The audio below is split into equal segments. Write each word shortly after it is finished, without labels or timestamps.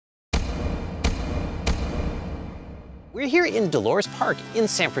We're here in Dolores Park in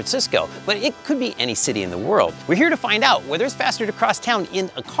San Francisco, but it could be any city in the world. We're here to find out whether it's faster to cross town in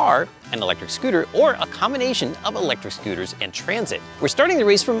a car, an electric scooter, or a combination of electric scooters and transit. We're starting the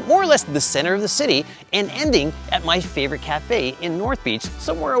race from more or less the center of the city and ending at my favorite cafe in North Beach,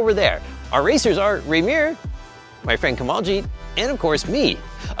 somewhere over there. Our racers are Ramir, my friend Kamaljit, and of course me.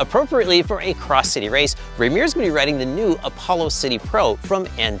 Appropriately for a cross-city race, Ramir's gonna be riding the new Apollo City Pro from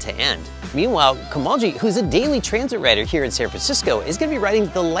end to end. Meanwhile, Kamaljit, who's a daily transit rider here in San Francisco, is gonna be riding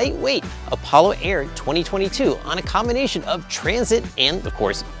the lightweight Apollo Air 2022 on a combination of transit and, of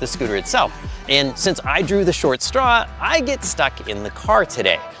course, the scooter itself. And since I drew the short straw, I get stuck in the car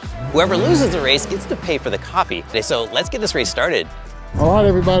today. Whoever loses the race gets to pay for the coffee today, so let's get this race started. All right,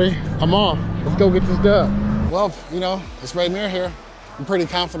 everybody, I'm off. Let's go get this dub. Well, you know, it's Ramir here. I'm pretty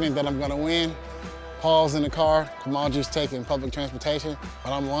confident that I'm gonna win. Paul's in the car, Kamaljit's taking public transportation,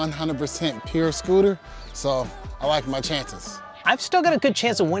 but I'm 100% pure scooter, so I like my chances. I've still got a good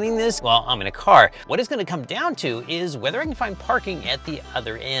chance of winning this while I'm in a car. What it's gonna come down to is whether I can find parking at the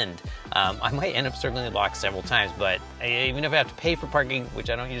other end. I might end up circling the block several times, but even if I have to pay for parking, which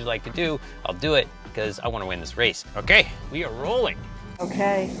I don't usually like to do, I'll do it because I wanna win this race. Okay, we are rolling.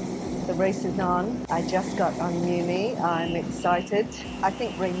 Okay, the race is on. I just got on Muni. I'm excited. I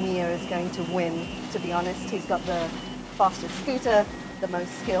think Ramir is going to win, to be honest. He's got the fastest scooter, the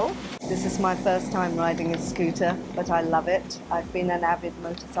most skill. This is my first time riding a scooter, but I love it. I've been an avid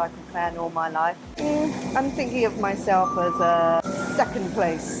motorcycle fan all my life. I'm thinking of myself as a second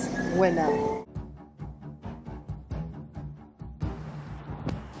place winner.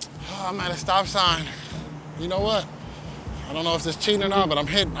 Oh, I'm at a stop sign. You know what? I don't know if it's cheating or not, but I'm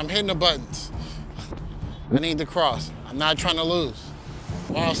hitting the buttons. I need to cross. I'm not trying to lose.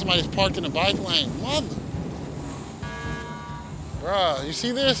 Wow, somebody's parked in the bike lane. Mother. Bruh, you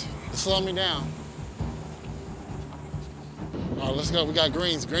see this? It's slowing me down. All right, let's go. We got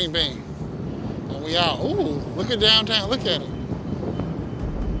greens, green bean. And we out. Ooh, look at downtown. Look at it.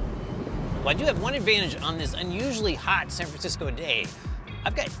 Well, I do have one advantage on this unusually hot San Francisco day.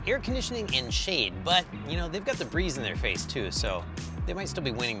 I've got air conditioning and shade, but you know, they've got the breeze in their face too, so they might still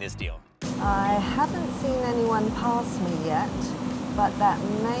be winning this deal. I haven't seen anyone pass me yet, but that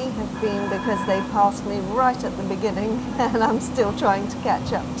may have been because they passed me right at the beginning and I'm still trying to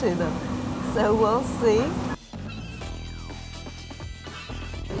catch up to them. So we'll see.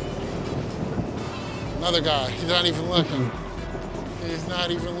 Another guy, he's not even looking. He's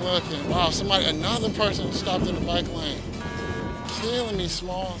not even looking. Wow, another person stopped in the bike lane. Killing me,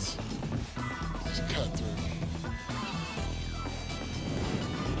 Smalls. Just cut through.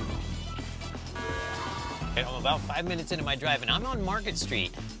 Okay, I'm about 5 minutes into my drive and I'm on Market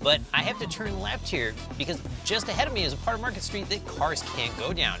Street, but I have to turn left here because just ahead of me is a part of Market Street that cars can't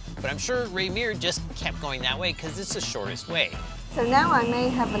go down. But I'm sure Ramir just kept going that way because it's the shortest way. So now I may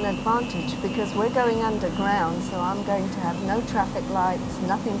have an advantage because we're going underground, so I'm going to have no traffic lights,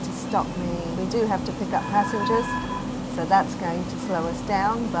 nothing to stop me. We do have to pick up passengers, so that's going to slow us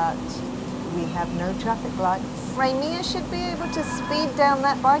down, but we have no traffic lights. Ramir should be able to speed down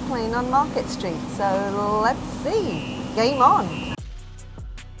that bike lane on Market Street, so let's see. Game on.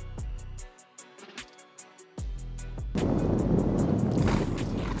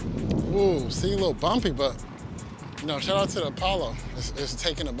 Ooh, see, a little bumpy, but you know, shout out to the Apollo. It's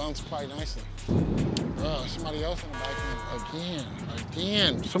taking the bumps quite nicely. Somebody else in the bike lane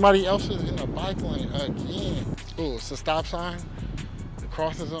again. Somebody else is in the bike lane again. Ooh, it's a stop sign. The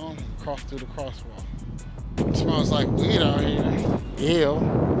cross zone, cross through the crosswalk. It smells like weed out here. Ew.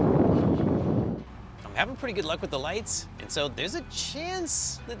 I'm having pretty good luck with the lights, and so there's a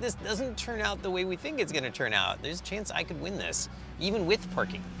chance that this doesn't turn out the way we think it's gonna turn out. There's a chance I could win this, even with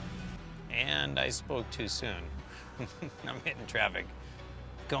parking. And I spoke too soon. I'm hitting traffic.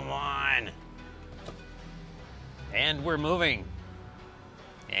 Come on. And we're moving.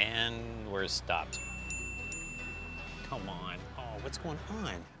 And we're stopped. Come on. Oh, what's going on?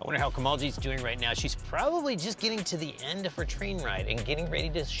 I wonder how Kamaljit's doing right now. She's probably just getting to the end of her train ride and getting ready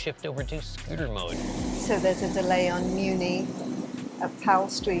to shift over to scooter mode. So there's a delay on Muni at Powell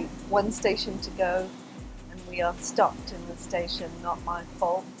Street. One station to go, and we are stopped in the station. Not my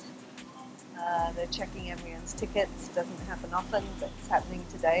fault. They're checking everyone's tickets. Doesn't happen often, but it's happening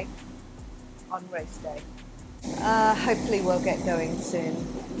today on race day. Hopefully we'll get going soon.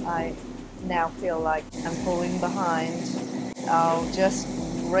 I now feel like I'm falling behind. I'll just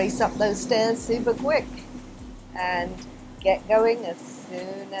race up those stairs super quick and get going as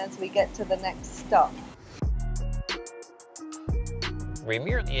soon as we get to the next stop.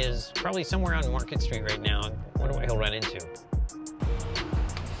 Ramir is probably somewhere on Market Street right now. I wonder what he'll run into.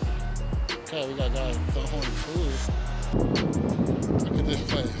 Okay, we got guys throwing food. Look at this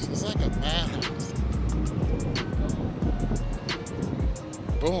place. It's like a madhouse.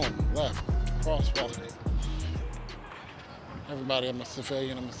 Boom, left, crosswalk. Everybody, I'm a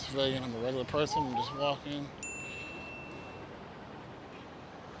civilian, I'm a regular person, I'm just walking.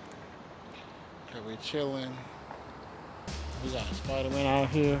 Okay, we chilling. We got Spider-Man out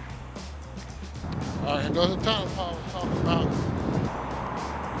here. All right, here goes the tunnel Paul was talking about.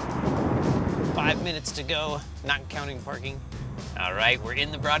 5 minutes to go, not counting parking. All right, we're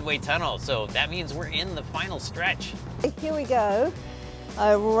in the Broadway tunnel, so that means we're in the final stretch. Here we go.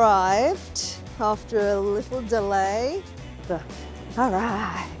 I arrived after a little delay. All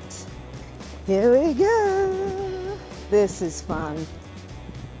right, here we go. This is fun.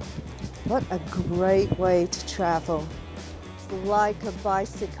 What a great way to travel. It's like a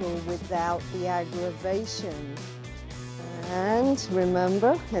bicycle without the aggravation. And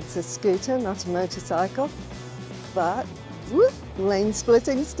remember, it's a scooter, not a motorcycle, but whoop, lane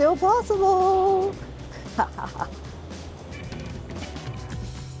splitting still possible.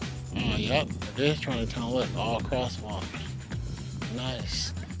 Yep, it is trying to turn left, all crosswalk.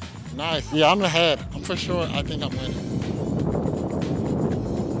 Nice, nice. Yeah, I'm ahead. I'm for sure, I think I'm winning.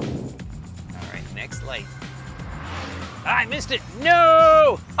 All right, next light. I missed it,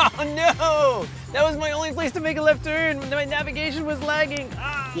 no! Oh no! That was my only place to make a left turn. My navigation was lagging.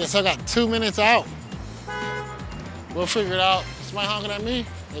 Ah. Yes, I got 2 minutes out. We'll figure it out. Somebody honking at me?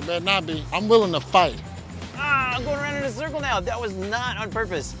 They better not be. I'm willing to fight. Ah, I'm going around in a circle now. That was not on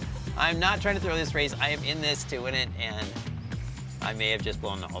purpose. I'm not trying to throw this race. I am in this to win it, and I may have just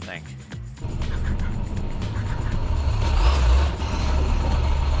blown the whole thing.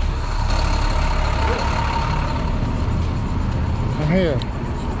 I'm here.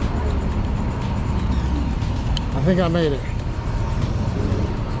 I think I made it.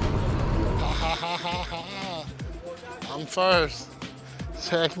 I'm first.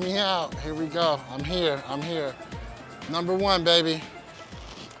 Check me out. Here we go. I'm here. I'm here. Number one, baby.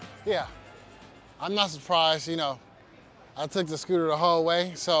 Yeah. I'm not surprised, you know. I took the scooter the whole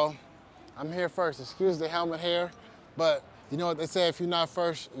way, so I'm here first. Excuse the helmet hair, but you know what they say, if you're not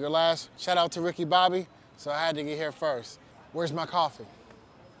first, you're last. Shout out to Ricky Bobby, so I had to get here first. Where's my coffee?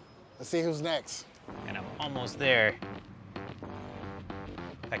 Let's see who's next. And I'm almost there.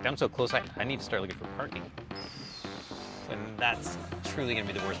 In fact, I'm so close, I need to start looking for parking. And that's truly gonna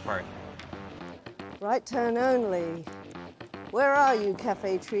be the worst part. Right turn only. Where are you,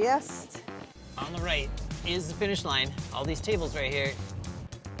 Cafe Trieste? On the right is the finish line. All these tables right here.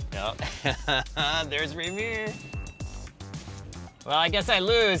 Oh, there's Ramir. Well, I guess I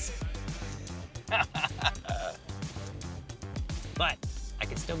lose. But I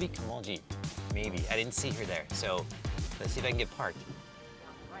could still beat Kamalji. Maybe. I didn't see her there, so let's see if I can get parked.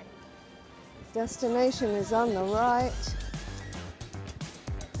 Destination is on the right.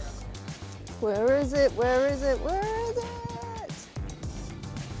 Where is it? Where is it? Where is it?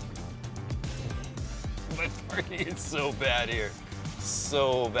 My parking is so bad here.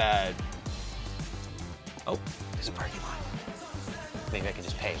 So bad. Oh, there's a parking lot. Maybe I can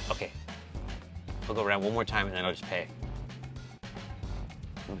just pay. Okay. We'll go around one more time and then I'll just pay.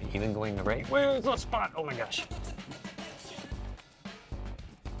 Even going the right. Where's the spot? Oh my gosh.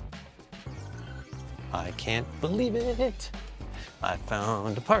 I can't believe it. I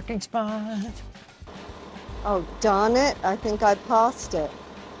found a parking spot. Oh, darn it. I think I passed it.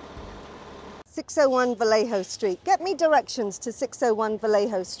 601 Vallejo Street. Get me directions to 601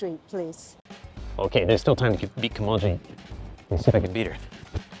 Vallejo Street, please. Okay, there's still time to beat Kamalji. Let's see if I can beat her. I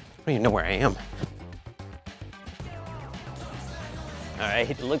don't even know where I am. All right,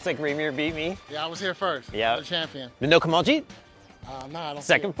 it looks like Ramir beat me. Yeah, I was here first. Yeah. I'm the champion. No Kamalji? No, I don't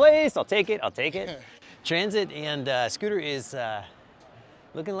Second place, I'll take it, I'll take it. Transit and Scooter is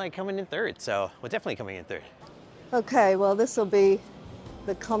looking like coming in third, so we're definitely coming in third. Okay, well, this will be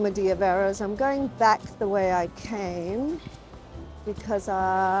the comedy of errors. I'm going back the way I came because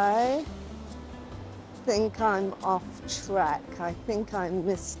I think I'm off track. I think I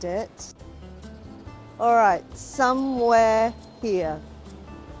missed it. All right, somewhere here.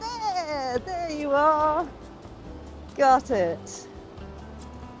 There you are. Got it.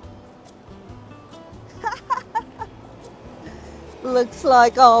 Looks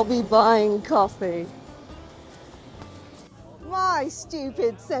like I'll be buying coffee. My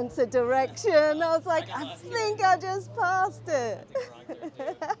stupid sense of direction. I was like, I think I just passed it.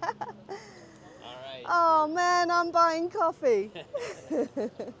 Oh man, I'm buying coffee.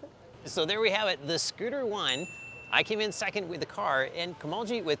 So there we have it. The Scooter won. I came in second with the car, and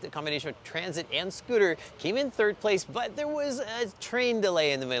Kamalji, with the combination of transit and scooter, came in third place, but there was a train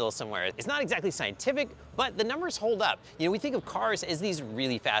delay in the middle somewhere. It's not exactly scientific, but the numbers hold up. You know, we think of cars as these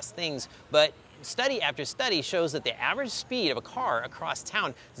really fast things, but study after study shows that the average speed of a car across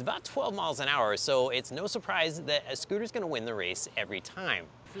town is about 12 miles an hour, so it's no surprise that a scooter's gonna win the race every time.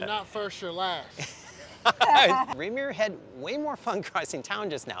 If you're not first, you're last. Ramir had way more fun crossing town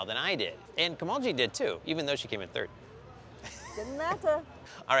just now than I did. And Kamalji did too, even though she came in third. Didn't matter.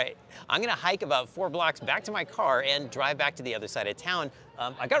 All right, I'm gonna hike about 4 blocks back to my car and drive back to the other side of town.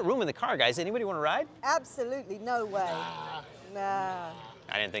 I got room in the car, guys. Anybody wanna ride? Absolutely no way. Nah.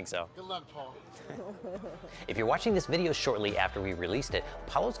 I didn't think so. Good luck, Paul. If you're watching this video shortly after we released it,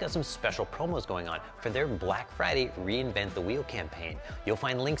 Apollo's got some special promos going on for their Black Friday Reinvent the Wheel campaign. You'll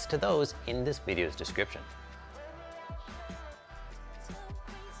find links to those in this video's description.